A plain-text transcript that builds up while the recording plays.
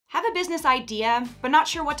a business idea, but not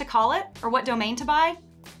sure what to call it or what domain to buy?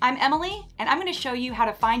 I'm Emily, and I'm going to show you how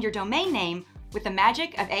to find your domain name with the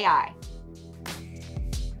magic of AI.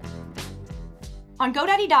 On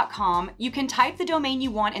GoDaddy.com, you can type the domain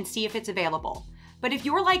you want and see if it's available. But if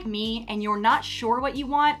you're like me and you're not sure what you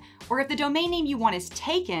want, or if the domain name you want is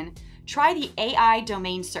taken, try the AI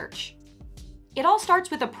domain search. It all starts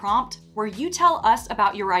with a prompt where you tell us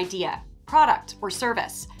about your idea, product, or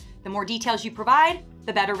service. The more details you provide,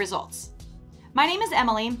 the better results. My name is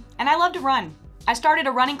Emily, and I love to run. I started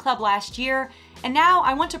a running club last year, and now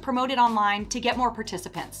I want to promote it online to get more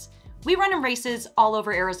participants. We run in races all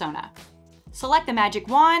over Arizona. Select the magic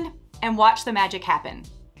wand and watch the magic happen.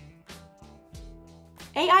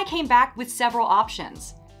 AI came back with several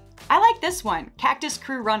options. I like this one, Cactus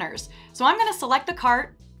Crew Runners, so I'm going to select the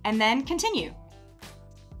cart and then continue.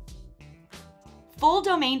 Full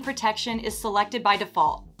domain protection is selected by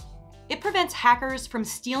default. It prevents hackers from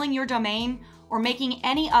stealing your domain or making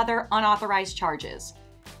any other unauthorized charges.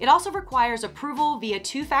 It also requires approval via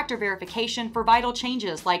two-factor verification for vital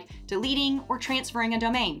changes like deleting or transferring a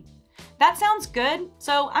domain. That sounds good,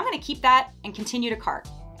 so I'm going to keep that and continue to cart.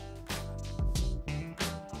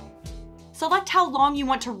 Select how long you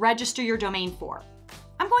want to register your domain for.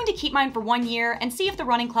 I'm going to keep mine for 1 year and see if the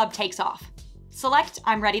running club takes off. Select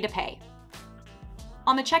I'm ready to pay.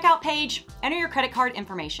 On the checkout page, enter your credit card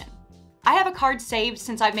information. I have a card saved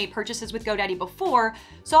since I've made purchases with GoDaddy before,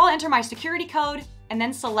 so I'll enter my security code and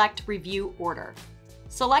then select Review Order.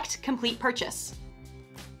 Select Complete Purchase.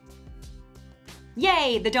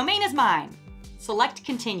 Yay, the domain is mine. Select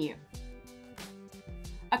Continue.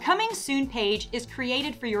 A Coming Soon page is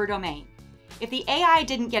created for your domain. If the AI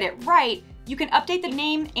didn't get it right, you can update the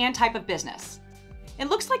name and type of business. It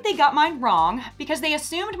looks like they got mine wrong because they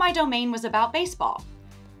assumed my domain was about baseball.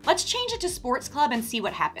 Let's change it to Sports Club and see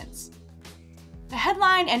what happens. The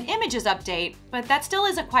headline and images update, but that still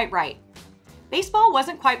isn't quite right. Baseball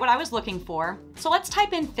wasn't quite what I was looking for, so let's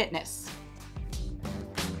type in fitness.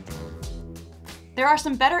 There are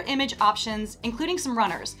some better image options, including some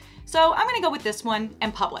runners, so I'm going to go with this one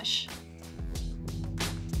and publish.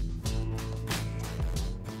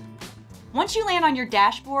 Once you land on your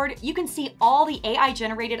dashboard, you can see all the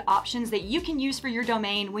AI-generated options that you can use for your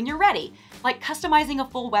domain when you're ready, like customizing a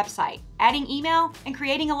full website, adding email, and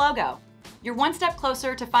creating a logo. You're one step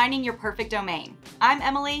closer to finding your perfect domain. I'm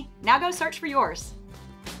Emily. Now go search for yours.